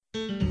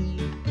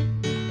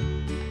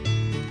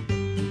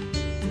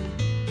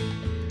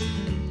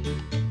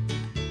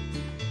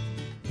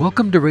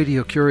Welcome to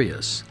Radio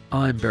Curious.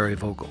 I'm Barry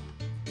Vogel.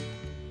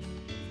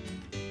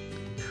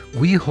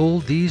 We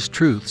hold these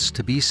truths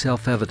to be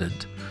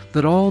self-evident,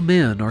 that all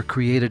men are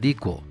created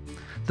equal,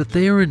 that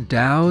they are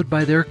endowed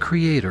by their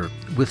Creator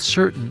with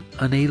certain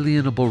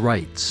unalienable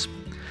rights,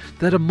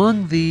 that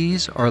among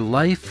these are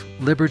life,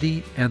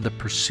 liberty, and the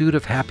pursuit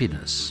of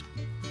happiness,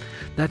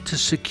 that to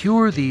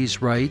secure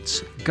these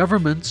rights,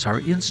 governments are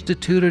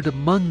instituted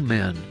among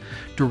men,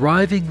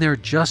 deriving their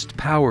just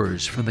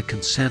powers from the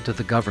consent of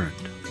the governed,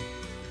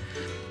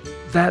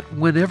 that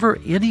whenever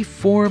any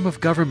form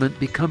of government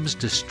becomes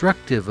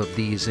destructive of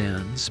these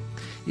ends,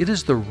 it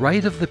is the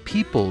right of the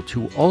people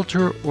to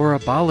alter or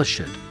abolish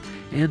it,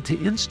 and to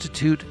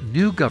institute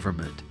new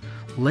government,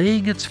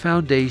 laying its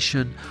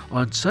foundation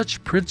on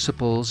such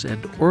principles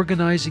and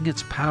organizing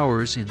its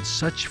powers in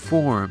such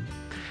form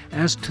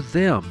as to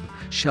them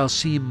shall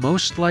seem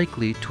most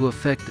likely to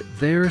affect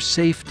their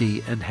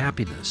safety and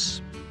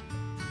happiness.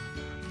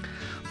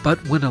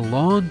 But when a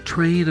long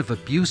train of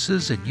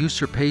abuses and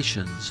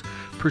usurpations,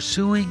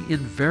 pursuing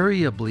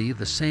invariably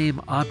the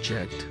same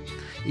object,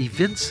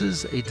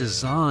 evinces a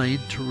design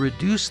to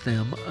reduce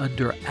them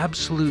under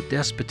absolute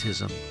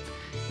despotism,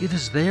 it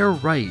is their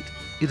right,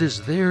 it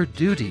is their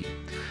duty,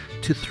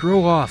 to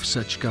throw off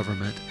such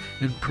government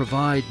and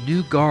provide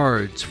new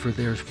guards for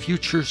their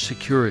future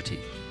security.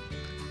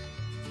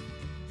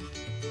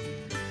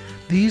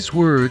 These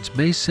words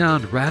may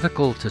sound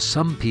radical to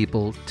some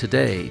people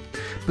today,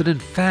 but in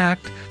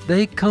fact,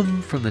 they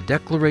come from the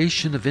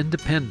Declaration of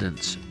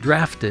Independence,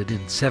 drafted in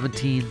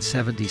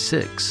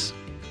 1776.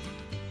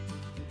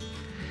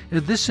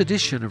 In this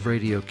edition of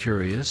Radio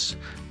Curious,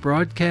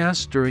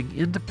 broadcast during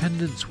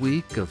Independence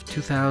Week of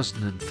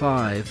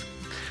 2005,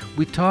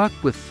 we talk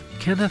with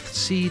Kenneth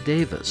C.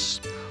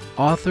 Davis,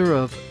 author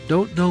of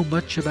Don't Know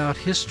Much About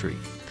History,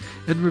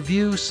 and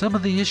review some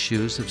of the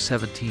issues of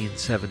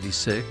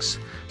 1776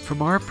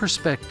 from our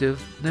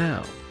perspective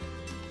now.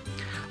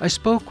 I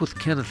spoke with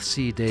Kenneth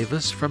C.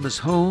 Davis from his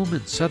home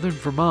in southern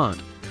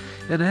Vermont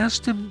and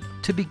asked him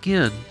to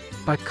begin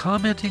by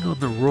commenting on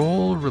the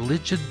role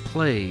religion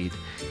played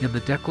in the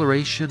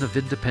Declaration of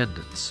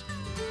Independence.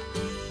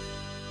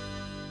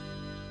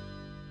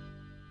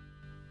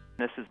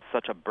 This is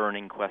such a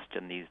burning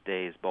question these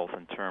days, both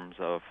in terms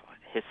of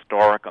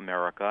historic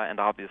America and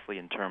obviously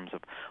in terms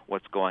of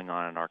what's going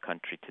on in our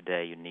country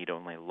today. You need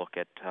only look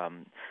at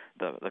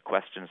the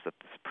questions that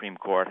the Supreme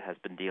Court has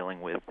been dealing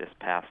with this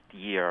past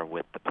year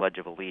with the Pledge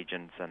of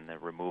Allegiance and the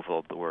removal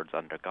of the words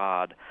under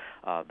God,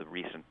 the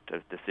recent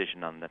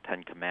decision on the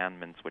Ten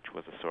Commandments, which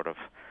was a sort of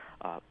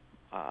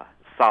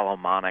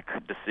Solomonic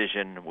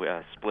decision,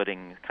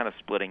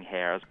 splitting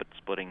hairs, but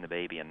splitting the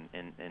baby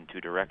in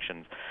two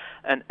directions.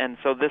 And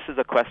so this is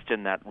a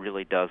question that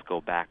really does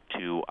go back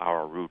to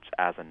our roots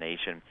as a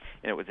nation.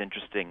 And it was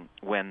interesting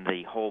when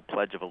the whole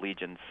Pledge of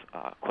Allegiance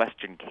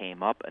question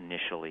came up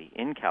initially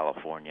in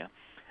California.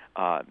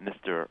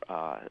 Mr.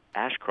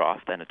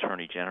 Ashcroft, then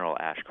Attorney General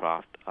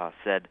Ashcroft,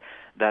 said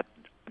that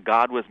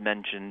God was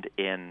mentioned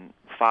in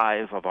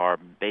 5 of our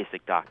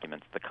basic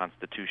documents: the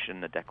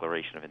Constitution, the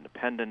Declaration of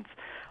Independence,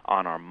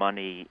 on our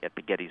money, at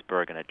the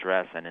Gettysburg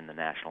Address, and in the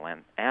national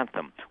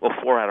anthem. Well,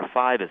 4 out of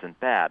 5 isn't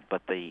bad,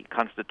 but the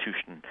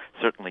Constitution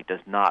certainly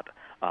does not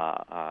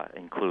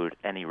include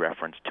any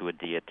reference to a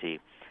deity.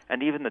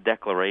 And even the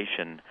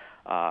Declaration,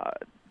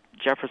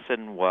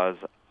 Jefferson was,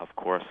 of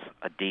course,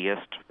 a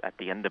deist. At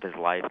the end of his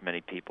life,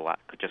 many people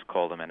could just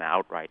call him an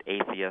outright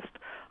atheist.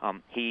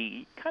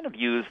 He kind of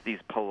used these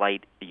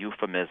polite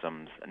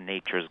euphemisms,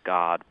 nature's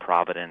God,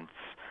 providence,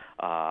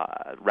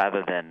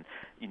 rather than,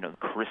 the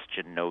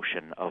Christian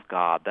notion of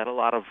God that a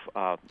lot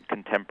of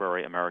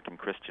contemporary American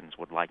Christians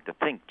would like to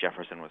think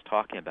Jefferson was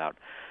talking about.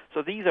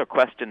 So these are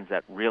questions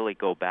that really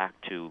go back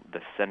to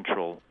the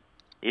central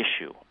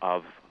issue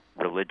of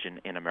religion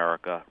in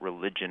America,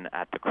 religion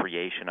at the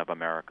creation of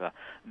America.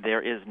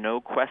 There is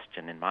no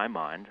question in my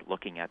mind,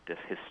 looking at this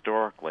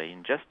historically,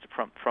 and just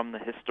from the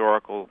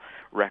historical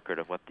record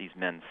of what these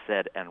men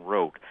said and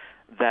wrote,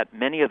 that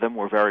many of them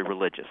were very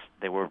religious.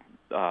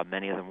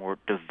 Many of them were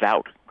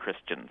devout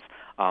Christians.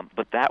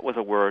 But that was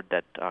a word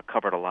that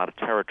covered a lot of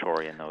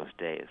territory in those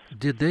days.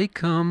 Did they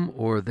come,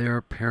 or their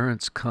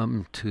parents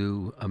come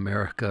to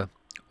America,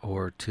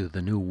 or to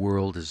the New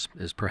World, as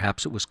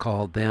perhaps it was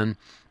called then,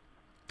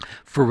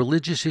 for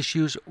religious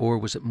issues, or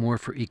was it more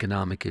for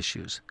economic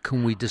issues?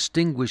 Can we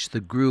distinguish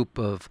the group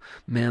of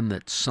men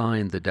that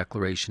signed the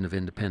Declaration of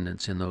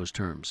Independence in those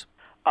terms?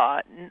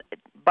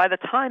 By the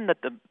time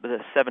that the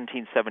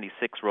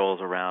 1776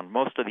 rolls around,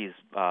 most of these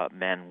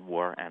men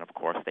were, and of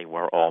course they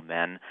were all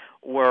men,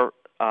 were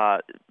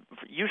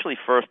usually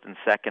first and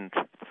second,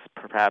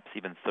 perhaps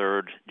even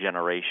third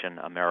generation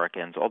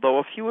Americans, although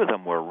a few of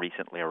them were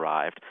recently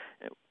arrived.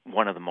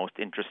 One of the most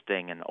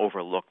interesting and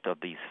overlooked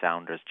of these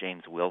founders,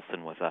 James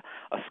Wilson, was a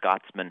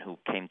Scotsman who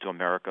came to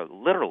America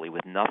literally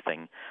with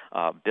nothing,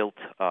 built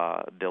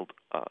a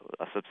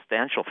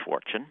substantial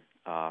fortune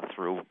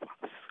through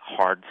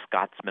hard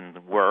Scotsman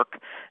work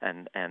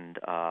and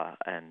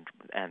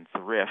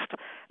thrift,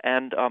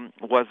 and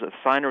was a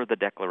signer of the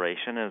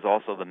Declaration, and is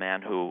also the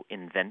man who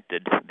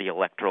invented the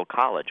Electoral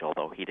College,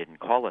 although he didn't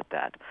call it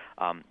that.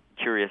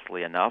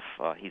 Curiously enough,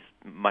 he's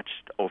much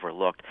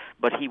overlooked,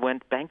 but he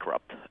went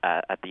bankrupt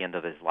at the end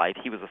of his life.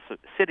 He was a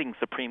sitting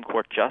Supreme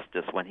Court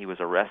justice when he was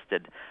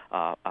arrested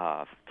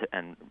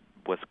and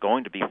was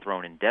going to be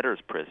thrown in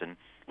debtor's prison.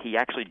 He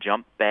actually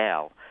jumped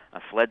bail,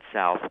 fled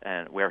south,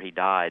 and where he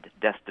died,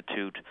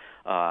 destitute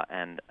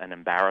and an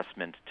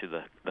embarrassment to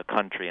the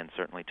country and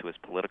certainly to his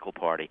political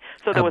party.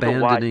 So there was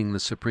abandoning the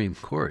Supreme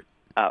Court.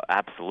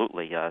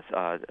 Absolutely.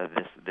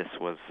 This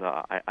was,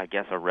 I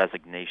guess, a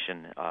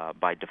resignation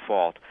by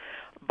default.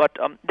 But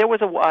there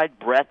was a wide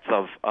breadth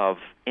of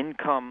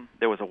income.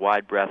 There was a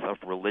wide breadth of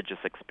religious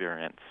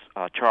experience.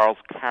 Charles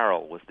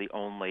Carroll was the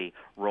only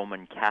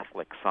Roman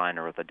Catholic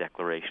signer of the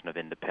Declaration of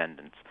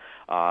Independence.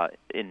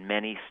 In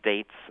many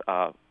states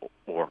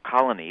or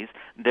colonies,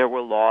 there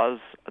were laws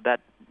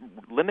that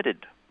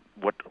limited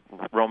what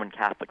Roman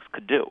Catholics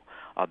could do.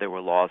 There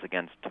were laws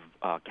against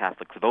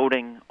Catholics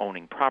voting,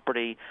 owning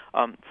property.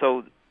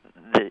 So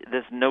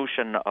this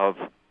notion of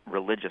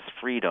religious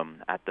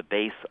freedom at the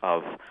base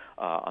of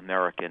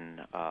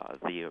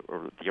the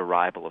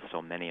arrival of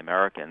so many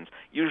Americans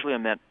usually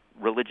meant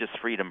religious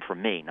freedom for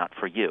me, not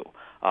for you.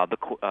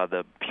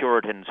 The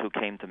Puritans who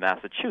came to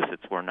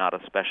Massachusetts were not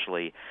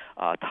especially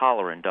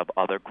tolerant of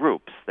other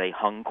groups. They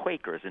hung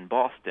Quakers in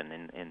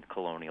Boston in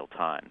colonial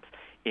times.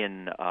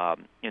 In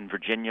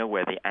Virginia,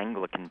 where the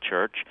Anglican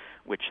Church,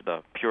 which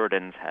the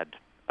Puritans had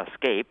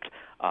escaped,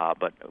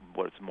 but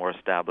was more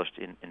established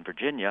in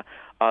Virginia,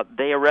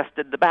 they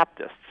arrested the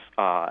Baptists.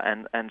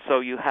 And so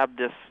you have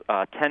this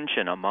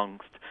tension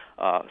amongst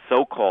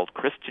so-called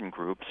Christian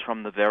groups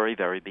from the very,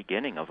 very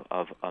beginning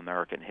of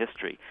American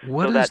history.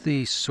 What is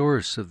the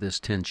source of this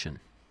tension?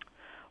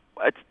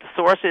 The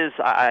source is,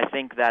 I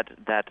think, that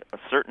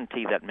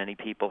certainty that many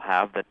people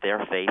have that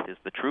their faith is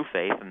the true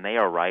faith and they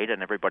are right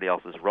and everybody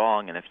else is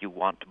wrong, and if you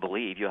want to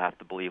believe, you have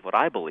to believe what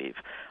I believe.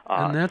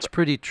 And that's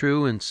pretty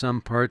true in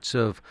some parts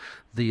of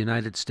the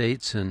United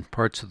States and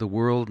parts of the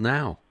world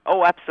now.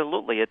 Oh,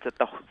 absolutely. It's at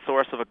the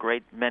source of a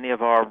great many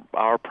of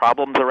our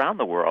problems around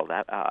the world.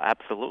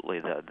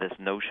 Absolutely. This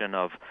notion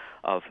of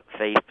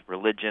faith,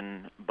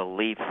 religion,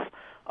 belief,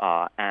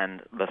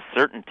 and the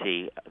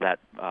certainty that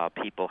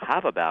people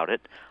have about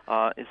it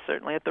is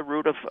certainly at the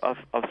root of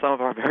some of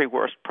our very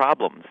worst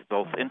problems,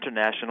 both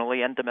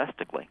internationally and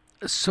domestically.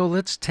 So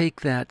let's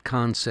take that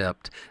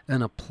concept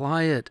and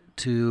apply it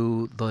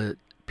to the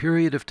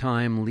period of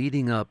time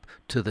leading up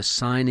to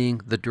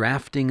the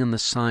drafting and the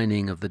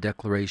signing of the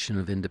Declaration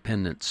of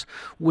Independence.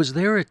 Was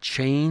there a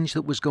change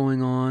that was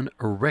going on,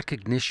 a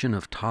recognition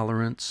of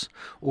tolerance,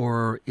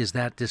 or is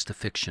that just a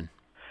fiction?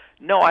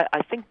 No,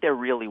 I think there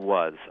really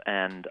was,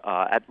 and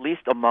at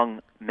least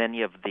among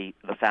many of the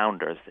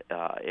founders,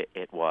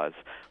 it was.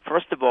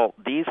 First of all,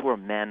 these were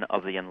men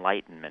of the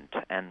Enlightenment,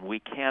 and we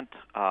can't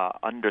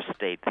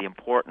understate the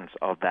importance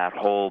of that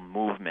whole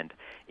movement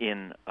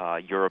in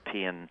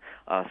European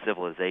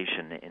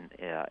civilization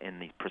in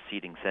the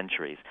preceding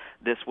centuries.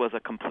 This was a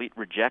complete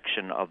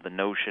rejection of the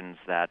notions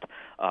that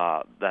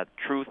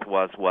truth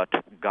was what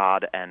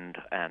God and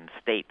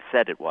state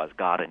said it was,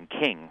 God and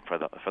king for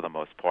the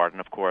most part, and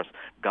of course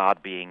God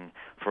being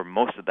for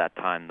most of that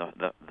time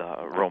the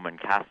Roman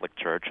Catholic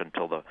Church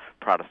until the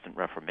Protestant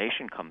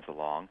Reformation comes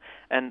along,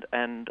 and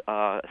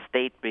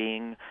state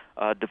being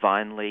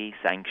divinely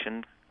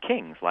sanctioned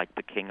kings like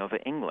the King of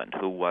England,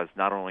 who was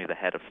not only the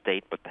head of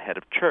state but the head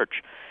of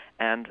church.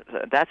 And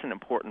that's an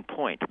important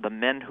point. The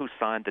men who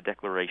signed the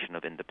Declaration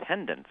of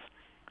Independence,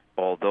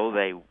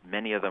 although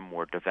many of them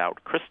were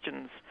devout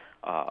Christians,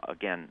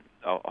 again,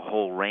 a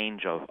whole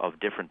range of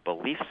different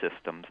belief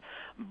systems,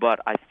 but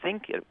I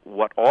think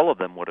what all of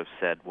them would have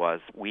said was,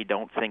 we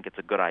don't think it's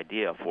a good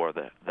idea for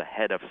the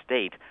head of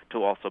state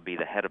to also be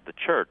the head of the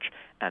church,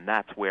 and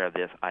that's where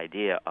this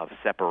idea of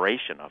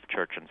separation of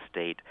church and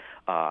state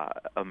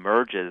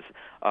emerges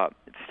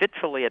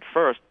fitfully at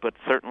first, but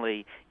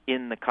certainly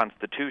in the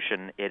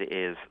Constitution, it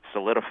is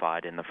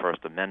solidified in the First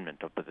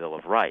Amendment of the Bill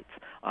of Rights.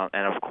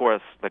 And of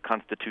course, the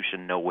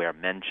Constitution nowhere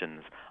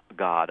mentions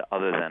God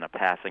other than a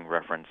passing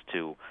reference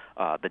to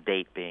the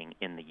date being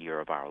in the year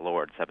of our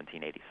Lord,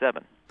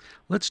 1787.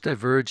 Let's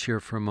diverge here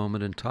for a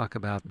moment and talk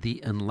about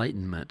the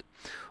Enlightenment.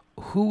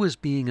 Who is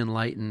being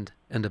enlightened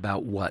and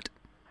about what?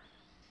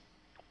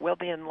 Well,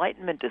 the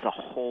Enlightenment is a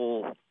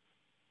whole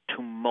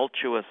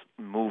tumultuous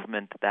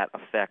movement that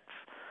affects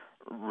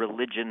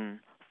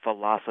religion,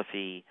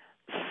 philosophy,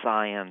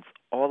 science.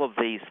 All of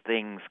these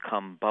things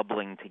come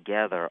bubbling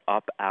together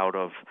up out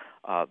of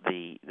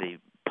the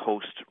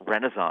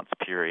post-Renaissance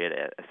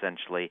period,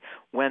 essentially,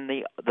 when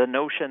the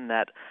notion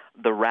that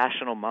the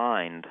rational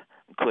mind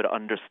could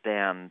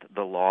understand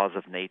the laws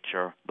of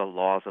nature, the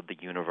laws of the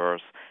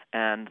universe,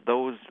 and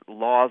those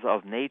laws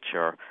of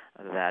nature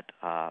that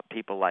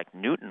people like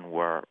Newton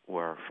were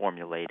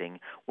formulating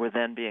were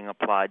then being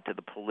applied to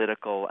the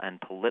political and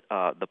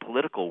the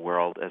political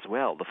world as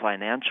well, the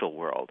financial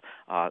world.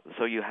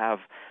 So you have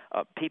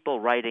people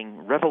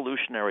writing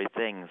revolutionary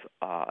things,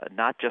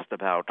 not just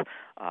about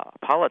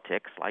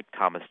politics, like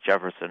Thomas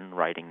Jefferson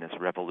writing this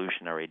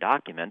revolutionary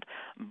document,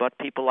 but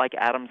people like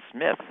Adam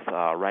Smith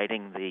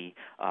writing the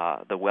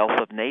Wealth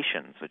of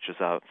Nations, which is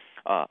a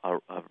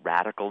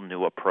radical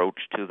new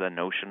approach to the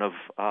notion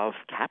of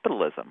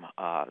capitalism.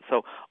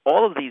 So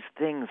all of these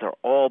things are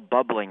all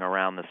bubbling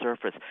around the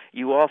surface.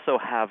 You also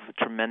have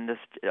tremendous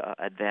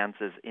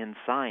advances in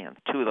science.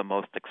 Two of the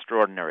most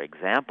extraordinary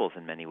examples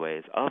in many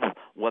ways of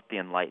what the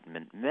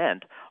Enlightenment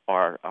meant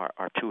are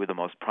two of the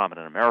most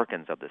prominent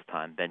Americans of this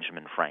time,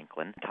 Benjamin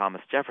Franklin,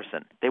 Thomas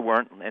Jefferson. They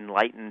weren't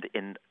enlightened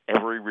in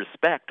every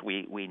respect.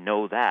 We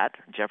know that.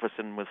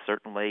 Jefferson was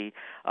certainly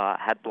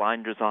had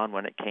blinders on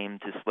when it came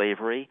to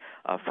slavery.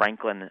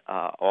 Franklin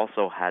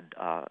also had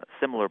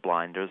similar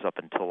blinders up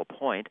until a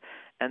point.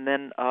 And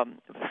then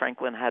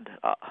Franklin had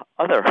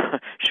other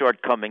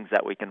shortcomings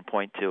that we can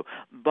point to.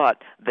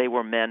 But they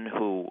were men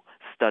who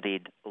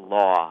studied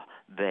law.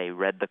 They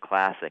read the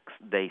classics.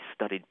 They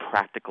studied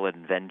practical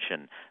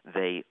invention.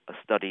 They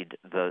studied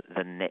the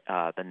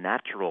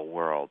natural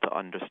world to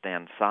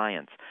understand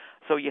science.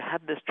 So you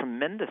had this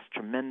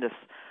tremendous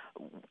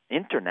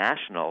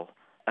international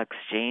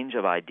exchange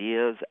of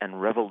ideas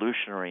and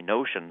revolutionary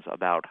notions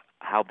about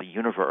how the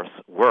universe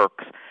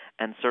works,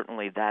 and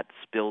certainly that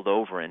spilled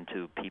over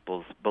into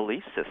people's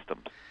belief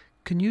systems.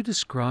 Can you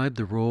describe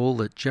the role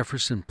that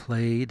Jefferson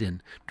played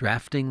in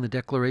drafting the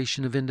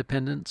Declaration of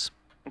Independence?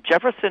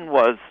 Jefferson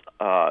was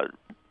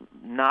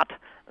not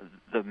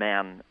the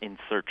man in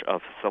search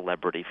of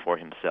celebrity for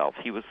himself.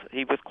 He was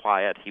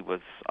quiet. He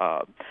was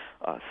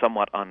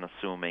somewhat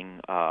unassuming.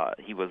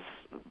 He was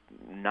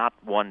not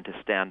one to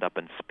stand up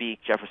and speak.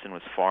 Jefferson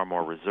was far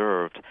more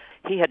reserved.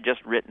 He had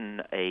just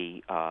written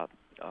a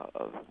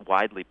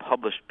widely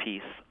published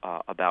piece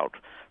about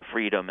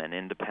freedom and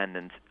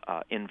independence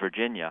in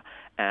Virginia,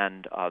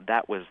 and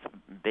that was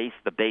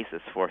the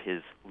basis for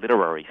his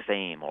literary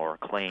fame or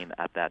acclaim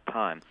at that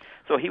time.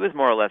 So he was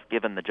more or less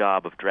given the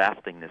job of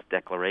drafting this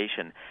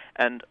declaration,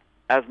 and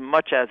as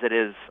much as it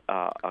is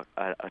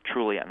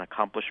truly an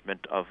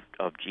accomplishment of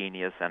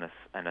genius and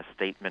a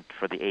statement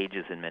for the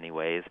ages in many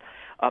ways,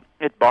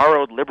 it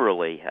borrowed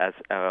liberally,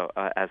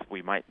 as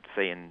we might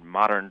say in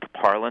modern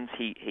parlance.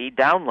 He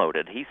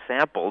downloaded, he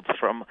sampled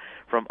from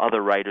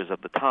other writers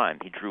of the time.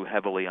 He drew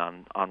heavily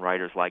on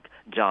writers like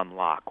John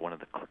Locke, one of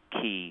the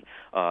key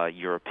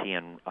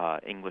European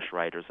English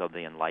writers of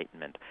the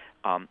Enlightenment.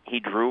 He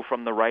drew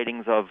from the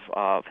writings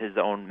of his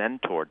own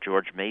mentor,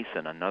 George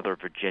Mason, another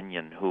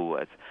Virginian who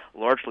was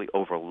largely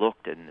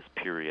overlooked in this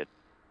period.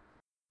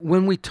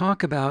 When we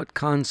talk about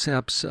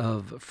concepts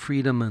of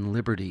freedom and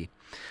liberty,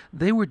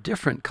 they were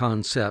different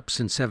concepts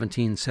in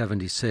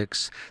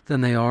 1776 than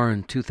they are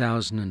in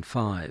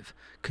 2005.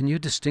 Can you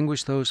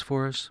distinguish those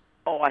for us?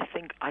 Oh, I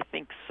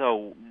think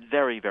so.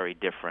 Very, very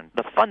different.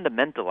 The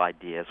fundamental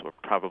ideas were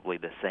probably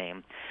the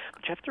same.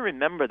 But you have to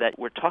remember that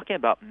we're talking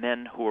about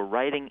men who were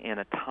writing in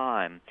a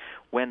time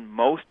when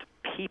most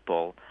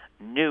people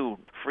knew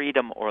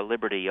freedom or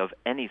liberty of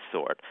any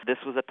sort. This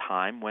was a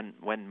time when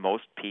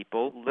most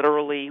people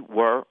literally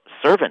were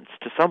servants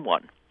to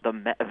someone.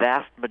 The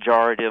vast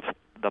majority of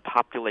the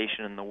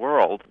population in the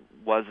world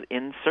was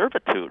in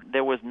servitude.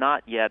 There was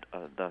not yet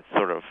the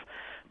sort of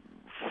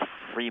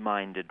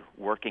free-minded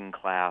working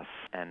class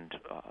and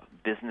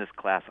business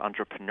class,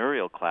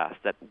 entrepreneurial class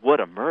that would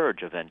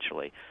emerge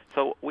eventually.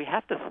 So we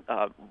have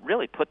to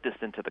really put this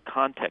into the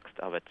context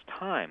of its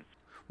time.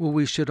 Well,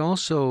 we should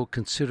also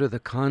consider the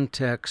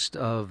context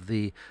of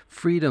the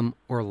freedom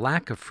or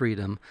lack of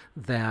freedom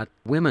that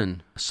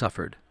women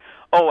suffered.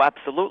 Oh,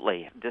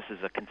 absolutely. This is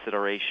a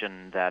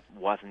consideration that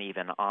wasn't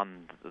even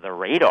on the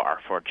radar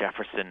for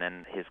Jefferson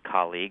and his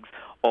colleagues,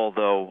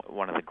 although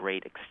one of the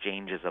great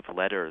exchanges of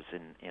letters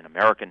in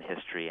American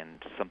history,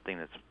 and something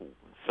that's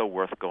so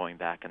worth going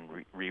back and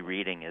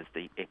rereading, is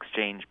the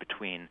exchange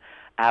between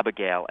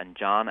Abigail and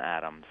John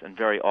Adams, and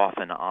very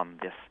often on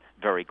this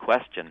very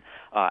question.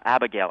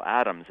 Abigail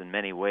Adams, in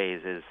many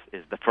ways,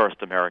 is the first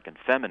American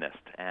feminist,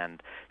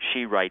 and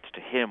she writes to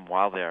him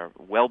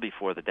well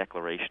before the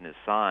Declaration is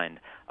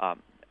signed.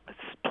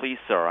 Please,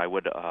 sir,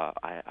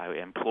 I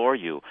implore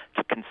you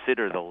to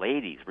consider the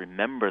ladies.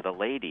 Remember the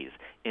ladies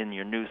in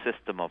your new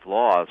system of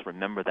laws.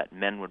 Remember that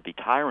men would be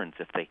tyrants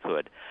if they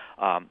could.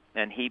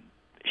 And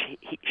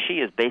she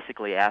is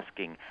basically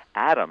asking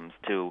Adams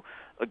to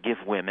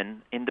give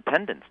women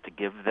independence, to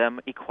give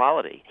them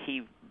equality.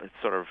 He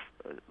sort of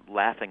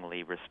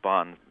laughingly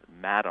responds,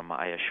 "Madam,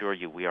 I assure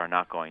you we are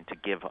not going to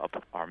give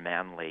up our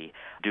manly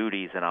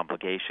duties and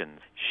obligations."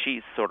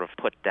 She's sort of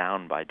put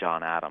down by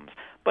John Adams.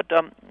 But,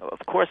 of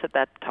course, at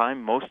that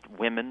time, most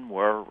women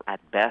were, at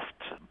best,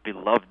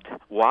 beloved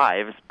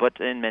wives, but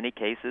in many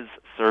cases,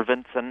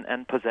 servants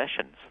and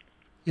possessions.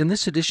 In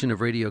this edition of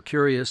Radio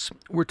Curious,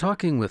 we're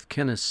talking with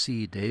Kenneth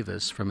C.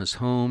 Davis from his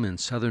home in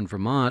southern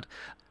Vermont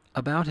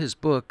about his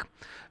book,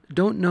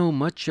 Don't Know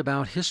Much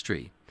About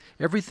History,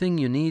 Everything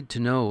you need to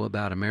know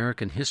about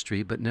American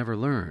history but never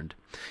learned.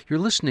 You're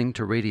listening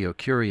to Radio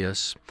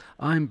Curious.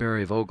 I'm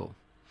Barry Vogel.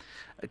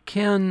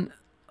 Ken,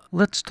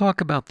 let's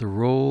talk about the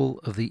role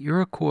of the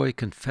Iroquois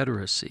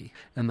Confederacy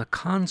and the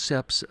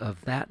concepts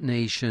of that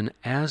nation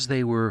as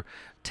they were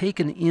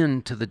taken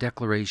into the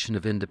Declaration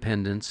of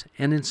Independence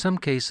and in some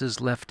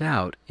cases left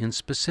out in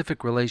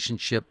specific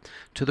relationship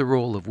to the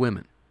role of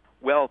women.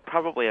 Well,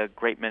 probably a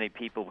great many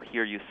people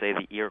hear you say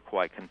the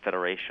Iroquois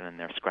Confederation, and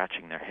they're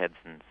scratching their heads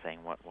and saying,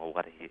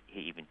 what is he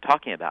even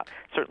talking about?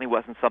 Certainly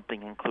wasn't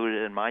something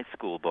included in my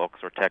school books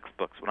or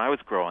textbooks when I was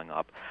growing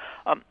up.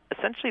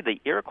 Essentially, the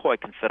Iroquois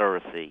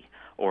Confederacy,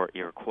 or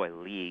Iroquois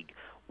League,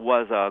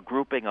 was a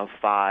grouping of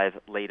 5,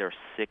 later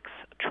 6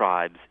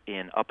 tribes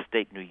in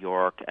upstate New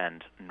York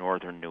and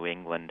northern New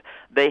England.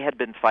 They had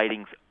been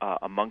fighting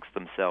amongst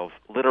themselves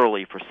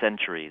literally for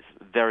centuries.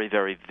 Very,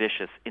 very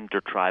vicious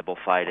intertribal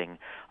fighting.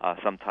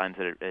 Sometimes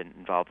it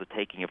involved the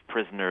taking of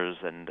prisoners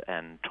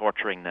and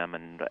torturing them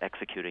and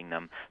executing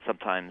them.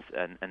 Sometimes,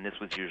 and this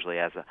was usually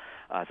as a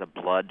act of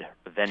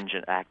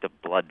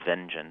blood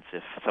vengeance.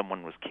 If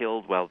someone was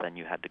killed, well, then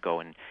you had to go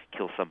and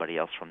kill somebody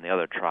else from the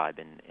other tribe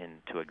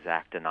to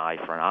exact an eye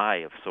for an eye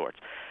of sorts.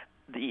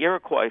 The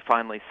Iroquois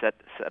finally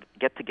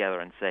get together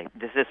and say,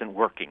 this isn't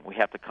working. We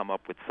have to come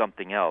up with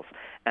something else.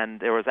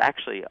 And there was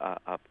actually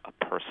a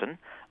person,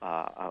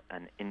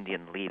 an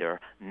Indian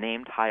leader,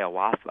 named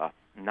Hiawatha,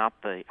 not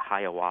the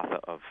Hiawatha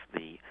of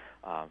the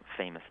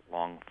famous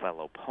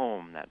Longfellow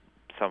poem that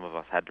some of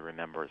us had to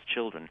remember as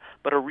children,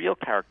 but a real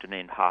character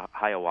named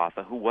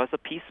Hiawatha, who was a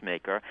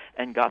peacemaker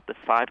and got the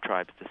 5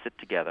 tribes to sit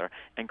together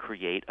and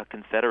create a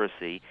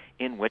confederacy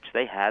in which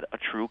they had a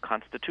true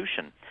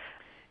constitution.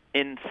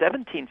 In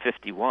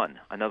 1751,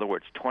 in other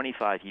words,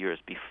 25 years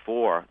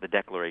before the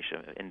Declaration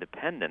of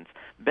Independence,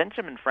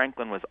 Benjamin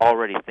Franklin was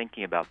already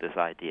thinking about this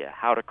idea,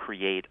 how to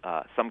create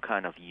some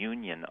kind of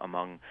union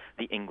among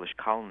the English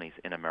colonies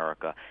in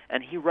America.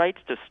 And he writes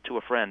to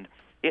a friend,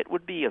 "It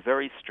would be a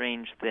very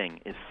strange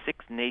thing if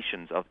 6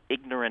 nations of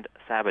ignorant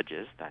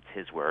savages," that's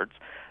his words,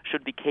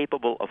 "should be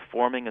capable of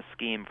forming a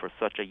scheme for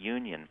such a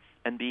union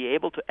and be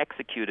able to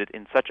execute it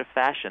in such a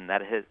fashion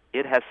that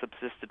it has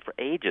subsisted for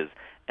ages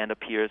and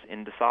appears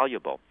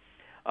indissoluble."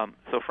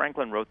 So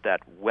Franklin wrote that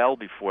well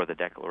before the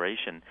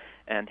Declaration,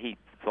 and he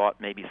thought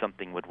maybe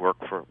something would work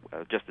for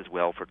just as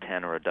well for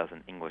 10 or a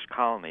dozen English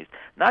colonies.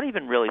 Not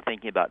even really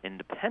thinking about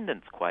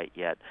independence quite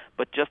yet,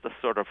 but just a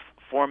sort of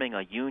forming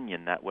a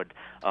union that would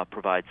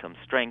provide some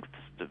strength,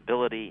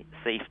 stability,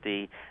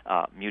 safety,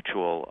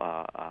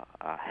 mutual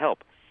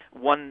help.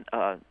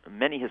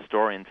 Many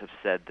historians have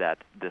said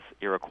that this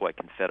Iroquois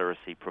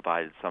Confederacy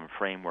provided some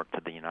framework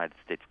to the United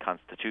States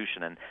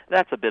Constitution, and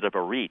that's a bit of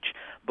a reach.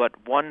 But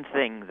one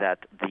thing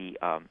that the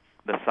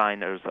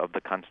signers of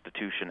the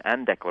Constitution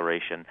and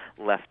Declaration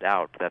left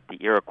out that the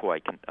Iroquois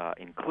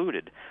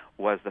included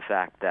was the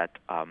fact that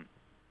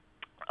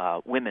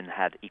women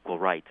had equal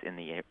rights in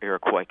the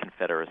Iroquois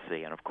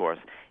Confederacy, and of course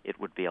it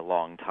would be a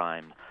long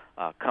time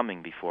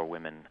coming before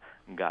women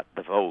got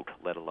the vote,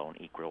 let alone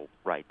equal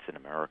rights in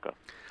America.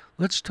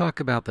 Let's talk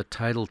about the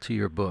title to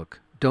your book,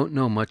 Don't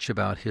Know Much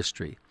About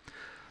History.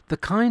 The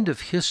kind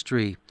of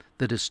history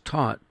that is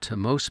taught to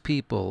most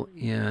people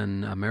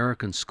in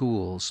American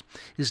schools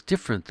is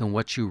different than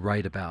what you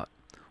write about.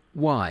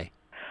 Why?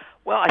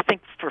 Well, I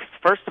think,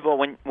 first of all,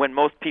 when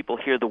most people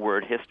hear the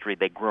word history,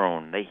 they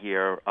groan. They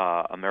hear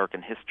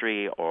American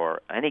history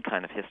or any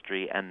kind of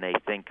history, and they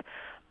think,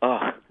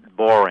 ugh,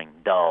 boring,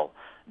 dull.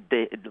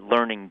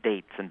 Learning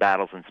dates and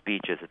battles and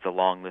speeches. It's a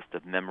long list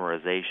of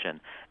memorization.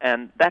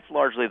 And that's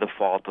largely the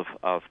fault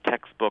of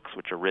textbooks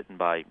which are written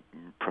by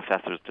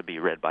professors to be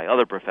read by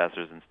other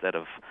professors instead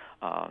of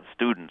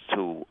students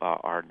who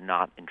are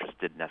not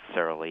interested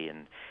necessarily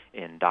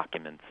in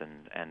documents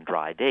and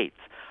dry dates.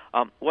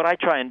 What I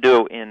try and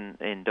do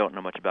in Don't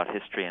Know Much About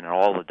History and in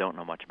all the Don't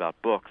Know Much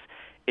About books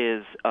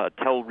is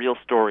tell real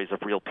stories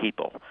of real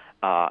people.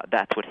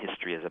 That's what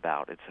history is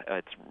about.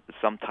 It's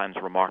sometimes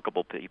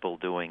remarkable people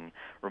doing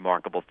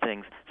remarkable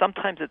things.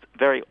 Sometimes it's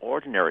very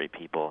ordinary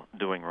people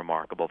doing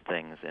remarkable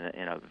things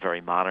in a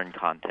very modern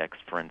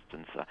context. For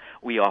instance,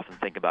 we often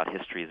think about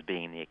history as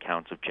being the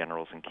accounts of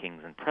generals and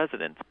kings and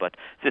presidents, but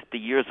 50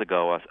 years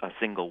ago, a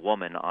single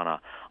woman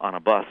on a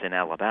bus in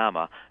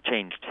Alabama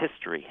changed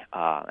history.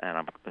 And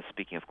I'm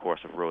speaking, of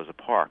course, of Rosa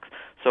Parks.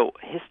 So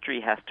history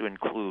has to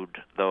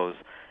include those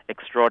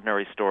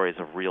extraordinary stories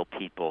of real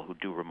people who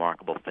do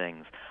remarkable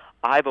things.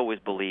 I've always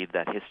believed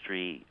that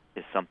history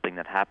is something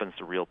that happens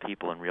to real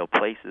people in real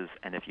places,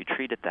 and if you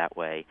treat it that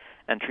way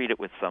and treat it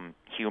with some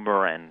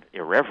humor and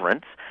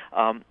irreverence,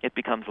 it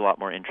becomes a lot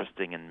more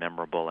interesting and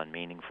memorable and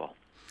meaningful.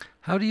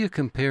 How do you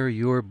compare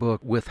your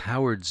book with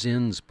Howard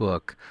Zinn's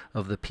book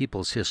of the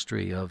people's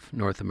history of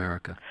North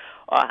America?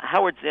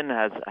 Howard Zinn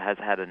has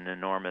had an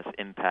enormous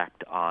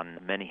impact on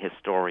many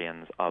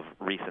historians of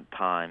recent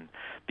times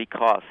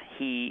because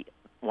he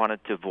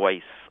wanted to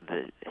voice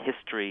the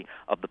history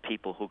of the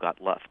people who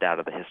got left out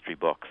of the history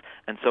books.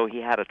 And so he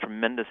had a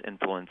tremendous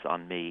influence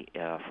on me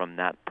from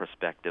that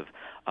perspective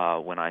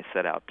when I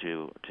set out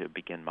to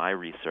begin my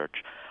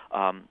research.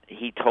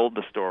 He told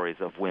the stories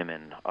of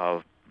women,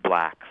 of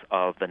blacks,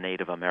 of the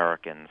Native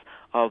Americans,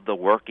 of the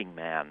working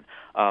man,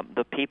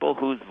 the people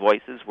whose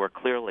voices were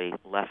clearly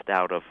left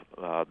out of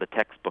the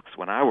textbooks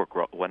when I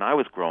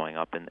was growing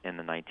up in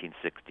the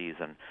 1960s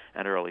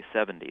and early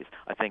 70s.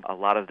 I think a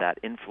lot of that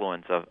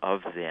influence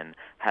of Zinn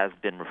has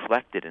been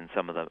reflected in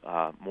some of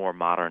the more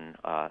modern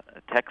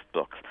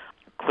textbooks.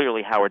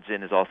 Clearly, Howard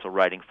Zinn is also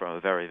writing from a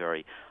very,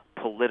 very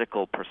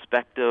political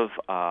perspective,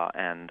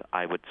 and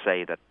I would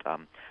say that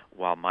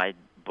while my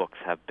books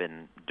have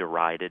been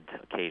derided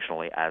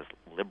occasionally as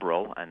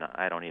liberal, and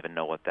I don't even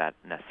know what that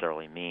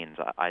necessarily means.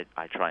 I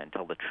try and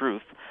tell the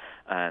truth,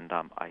 and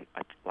I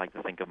like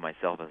to think of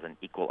myself as an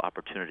equal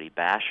opportunity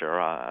basher,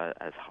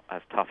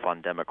 as tough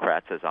on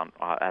Democrats as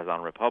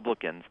on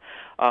Republicans.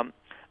 I'm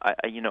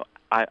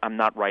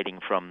not writing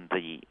from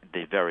the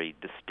very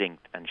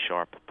distinct and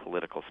sharp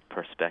political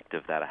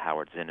perspective that a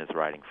Howard Zinn is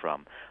writing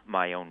from.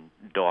 My own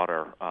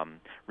daughter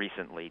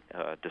recently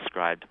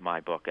described my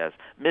book as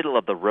middle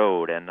of the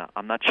road, and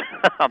I'm not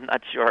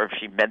sure if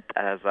she meant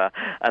that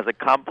as a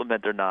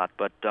compliment or not.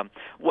 But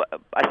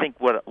I think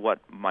what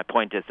my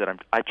point is that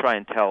I try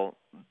and tell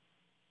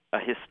a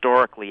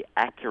historically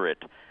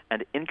accurate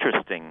and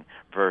interesting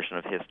version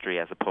of history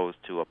as opposed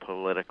to a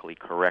politically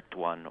correct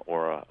one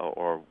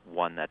or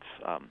one that's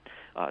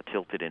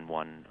tilted in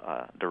one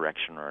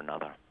direction or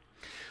another.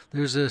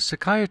 There's a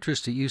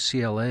psychiatrist at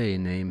UCLA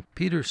named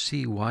Peter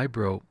C.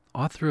 Wybro,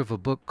 author of a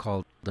book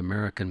called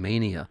American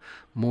Mania,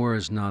 More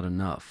is Not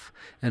Enough.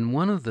 And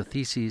one of the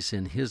theses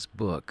in his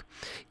book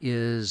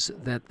is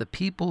that the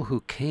people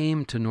who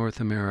came to North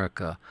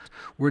America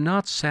were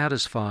not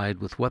satisfied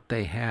with what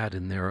they had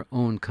in their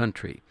own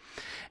country.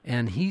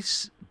 And he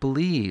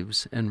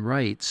believes and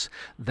writes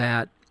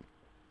that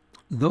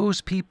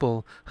those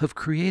people have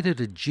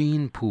created a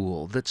gene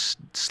pool that's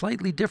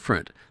slightly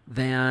different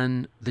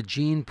than the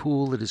gene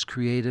pool that is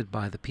created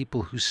by the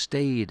people who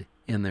stayed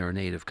in their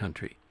native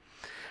country.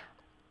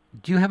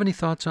 Do you have any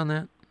thoughts on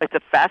that? It's a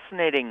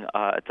fascinating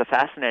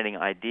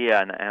idea,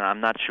 and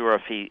I'm not sure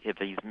if he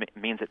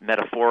means it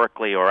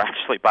metaphorically or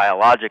actually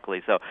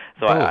biologically. So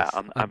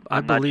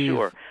I'm not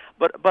sure.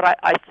 But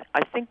I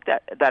think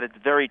that it's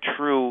very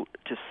true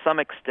to some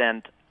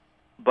extent.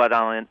 But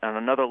on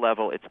another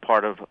level, it's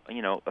part of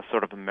a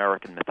sort of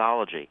American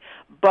mythology.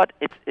 But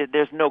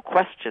there's no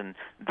question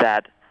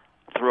that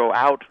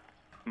throughout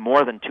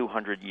more than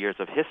 200 years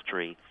of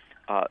history,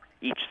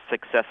 each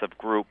successive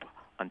group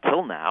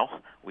until now,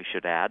 we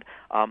should add,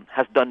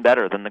 has done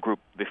better than the group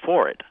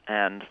before it.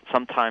 And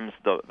sometimes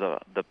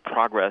the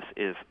progress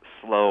is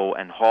slow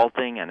and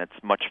halting, and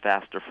it's much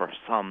faster for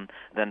some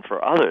than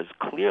for others,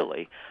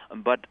 clearly.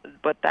 But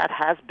that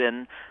has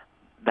been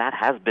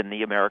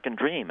the American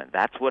dream, and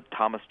that's what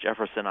Thomas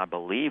Jefferson, I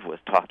believe, was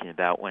talking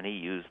about when he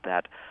used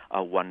that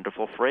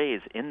wonderful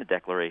phrase in the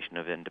Declaration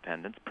of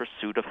Independence,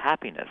 pursuit of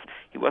happiness.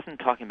 He wasn't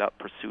talking about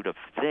pursuit of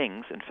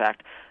things. In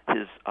fact,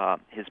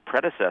 his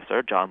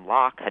predecessor, John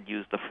Locke, had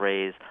used the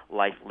phrase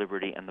life,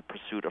 liberty, and the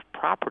pursuit of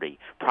property.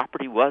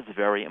 Property was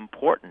very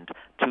important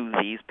to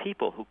these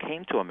people who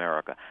came to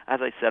America.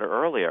 As I said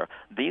earlier,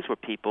 these were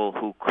people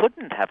who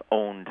couldn't have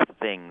owned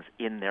things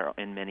in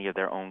many of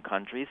their own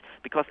countries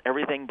because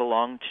everything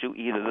belonged to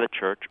either the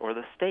church or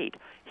the state.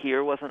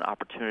 Here was an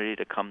opportunity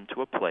to come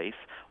to a place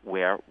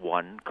where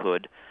one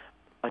could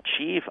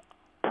achieve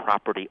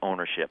property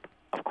ownership,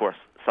 of course,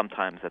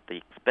 sometimes at the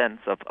expense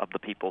of the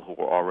people who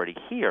were already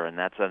here, and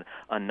that's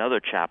another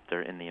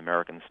chapter in the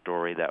American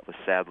story that was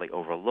sadly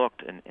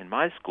overlooked in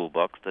my school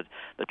books,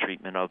 the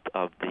treatment of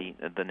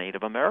the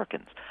Native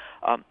Americans.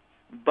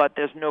 But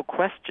there's no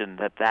question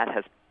that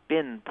has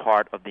been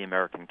part of the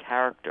American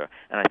character,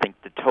 and I think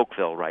de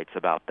Tocqueville writes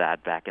about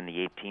that back in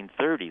the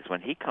 1830s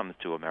when he comes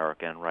to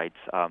America and writes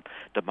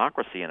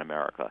Democracy in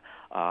America.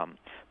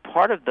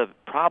 Part of the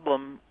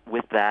problem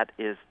with that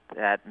is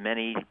that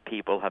many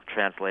people have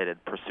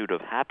translated pursuit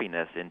of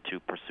happiness into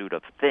pursuit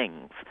of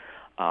things,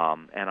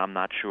 and I'm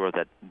not sure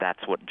that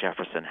that's what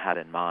Jefferson had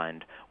in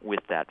mind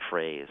with that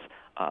phrase.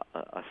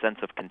 A sense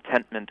of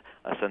contentment,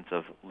 a sense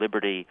of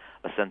liberty,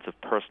 a sense of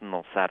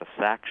personal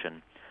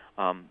satisfaction.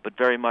 But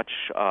very much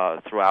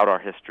throughout our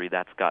history,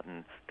 that's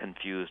gotten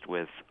confused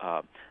with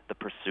the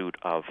pursuit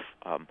of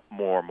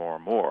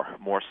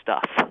more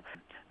stuff.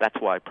 That's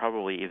why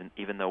probably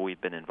even though we've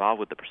been involved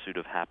with the pursuit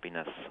of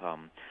happiness,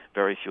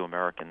 very few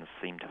Americans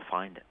seem to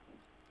find it.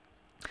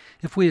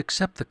 If we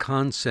accept the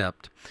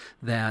concept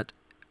that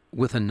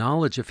with a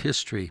knowledge of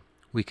history,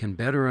 we can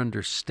better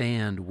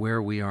understand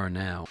where we are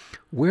now,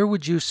 where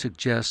would you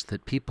suggest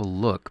that people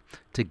look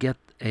to get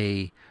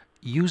a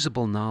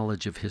usable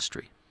knowledge of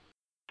history?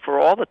 For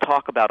all the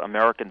talk about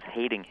Americans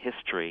hating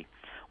history,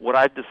 what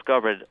I've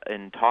discovered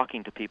in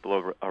talking to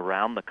people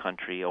around the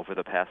country over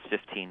the past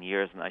 15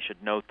 years, and I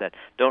should note that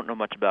Don't Know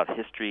Much About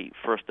History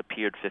first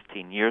appeared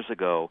 15 years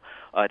ago.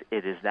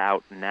 It is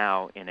out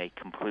now in a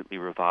completely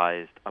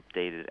revised,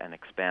 updated, and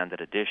expanded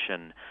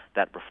edition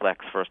that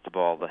reflects, first of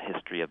all, the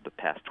history of the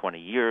past 20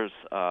 years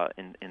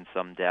in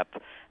some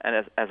depth,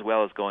 and as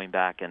well as going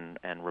back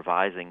and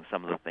revising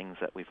some of the things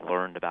that we've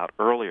learned about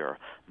earlier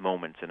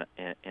moments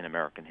in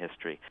American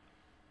history.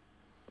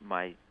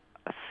 My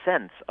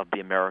sense of the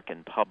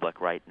American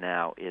public right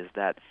now is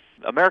that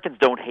Americans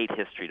don't hate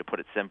history, to put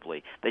it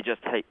simply. They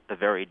just hate the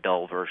very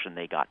dull version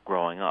they got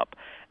growing up.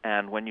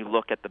 And when you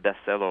look at the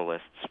bestseller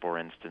lists, for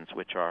instance,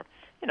 which are,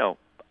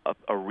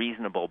 a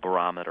reasonable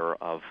barometer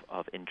of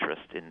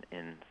interest in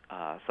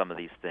some of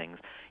these things,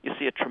 you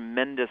see a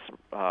tremendous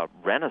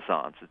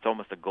renaissance. It's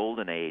almost a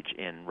golden age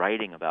in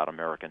writing about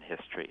American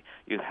history.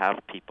 You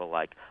have people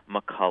like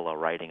McCullough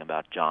writing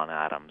about John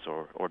Adams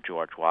or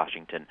George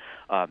Washington,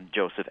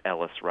 Joseph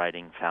Ellis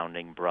writing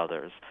Founding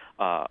Brothers,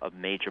 a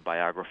major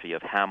biography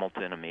of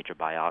Hamilton, a major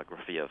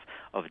biography of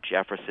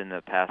Jefferson in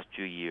the past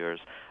few years.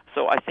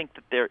 So I think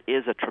that there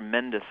is a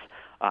tremendous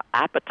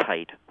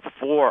appetite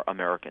for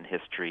American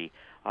history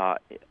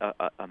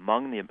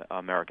among the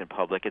American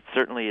public. It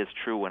certainly is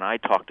true when I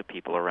talk to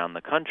people around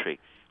the country.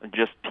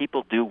 Just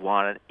people do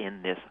want it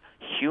in this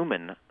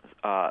human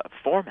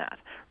format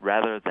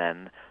rather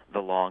than the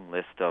long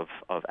list of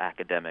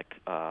academic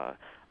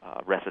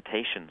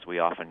recitations we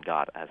often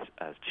got as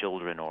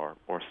children or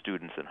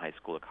students in high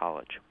school or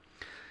college.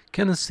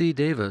 Kenneth C.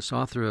 Davis,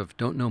 author of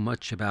Don't Know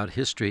Much About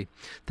History,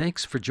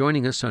 thanks for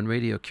joining us on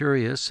Radio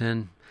Curious.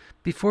 And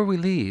before we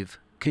leave,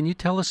 can you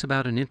tell us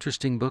about an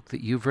interesting book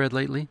that you've read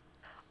lately?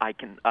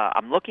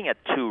 I'm looking at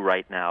two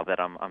right now that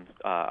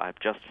I've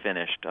just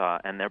finished,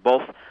 and they're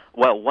both.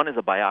 Well, one is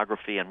a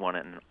biography and one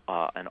an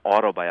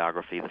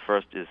autobiography. The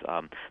first is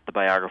the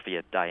biography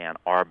of Diane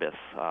Arbus,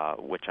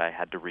 which I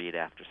had to read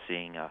after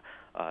seeing a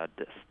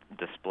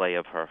display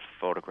of her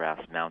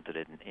photographs mounted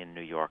in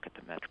New York at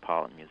the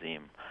Metropolitan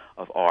Museum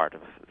of Art. It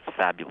was a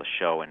fabulous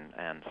show,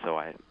 and so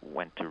I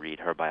went to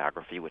read her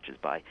biography, which is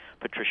by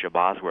Patricia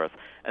Bosworth.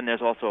 And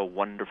there's also a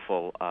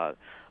wonderful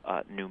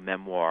new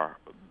memoir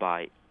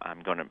by,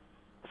 I'm going to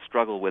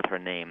struggle with her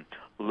name,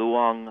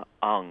 Luong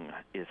Ung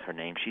is her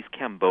name. She's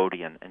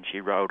Cambodian, and she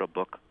wrote a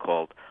book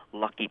called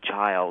Lucky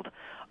Child,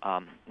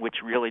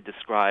 which really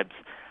describes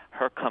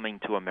her coming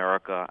to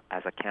America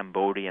as a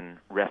Cambodian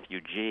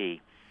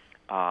refugee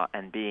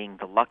and being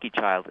the lucky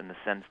child in the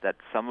sense that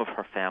some of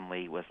her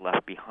family was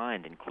left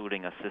behind,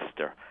 including a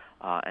sister.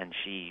 And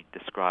she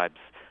describes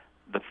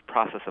the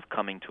process of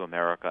coming to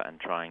America and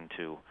trying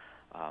to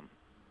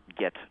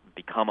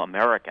become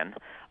American,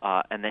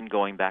 and then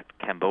going back to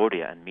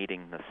Cambodia and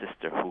meeting the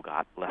sister who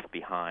got left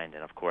behind.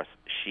 And of course,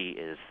 she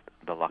is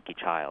the lucky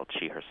child.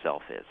 She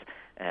herself is.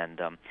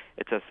 And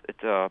it's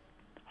a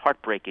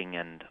heartbreaking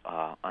and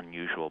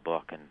unusual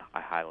book, and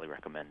I highly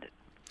recommend it.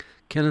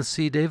 Kenneth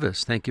C.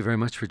 Davis, thank you very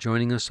much for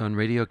joining us on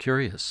Radio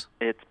Curious.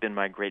 It's been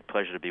my great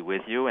pleasure to be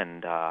with you,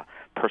 and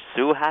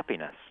pursue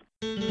happiness.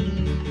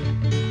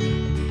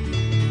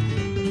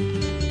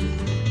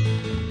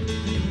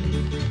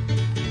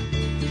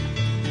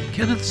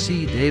 Kenneth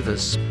C.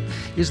 Davis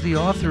is the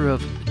author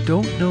of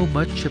Don't Know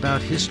Much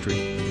About History,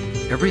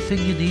 Everything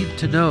You Need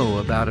to Know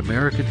About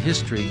American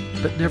History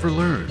But Never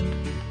Learned.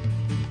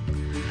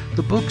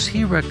 The books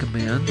he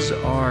recommends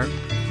are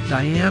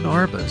Diane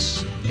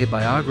Arbus, a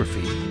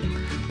biography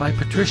by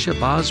Patricia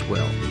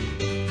Boswell,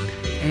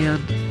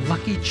 and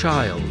Lucky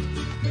Child,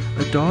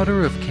 a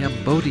daughter of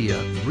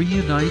Cambodia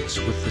reunites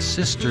with the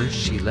sister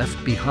she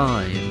left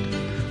behind,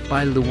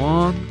 by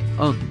Luong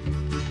Ung.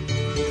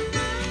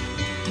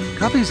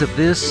 Copies of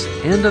this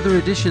and other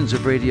editions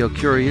of Radio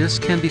Curious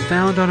can be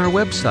found on our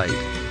website,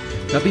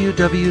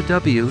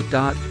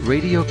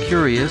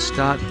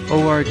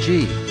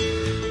 www.radiocurious.org.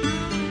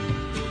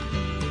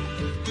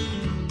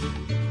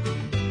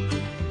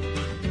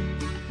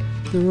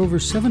 There are over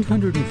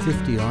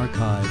 750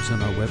 archives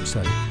on our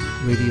website,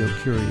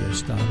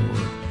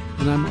 radiocurious.org,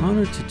 and I'm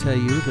honored to tell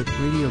you that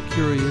Radio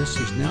Curious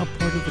is now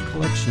part of the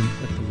collection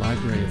at the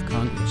Library of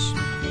Congress.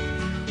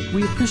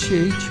 We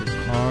appreciate your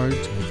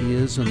cards,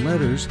 ideas, and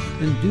letters,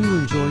 and do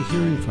enjoy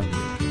hearing from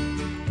you.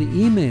 The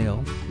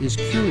email is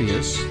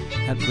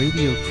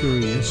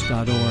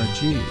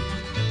curious@radiocurious.org.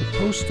 The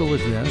postal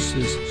address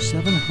is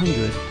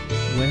 700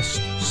 West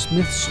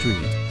Smith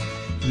Street,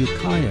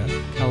 Ukiah,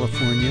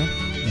 California,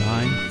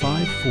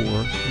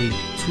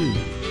 95482.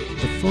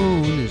 The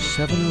phone is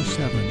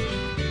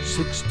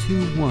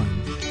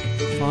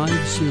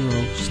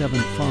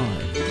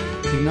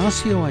 707-621-5075.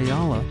 Ignacio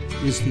Ayala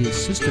is the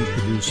assistant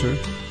producer.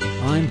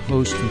 I'm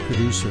host and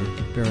producer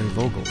Barry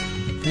Vogel.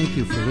 Thank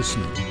you for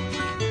listening.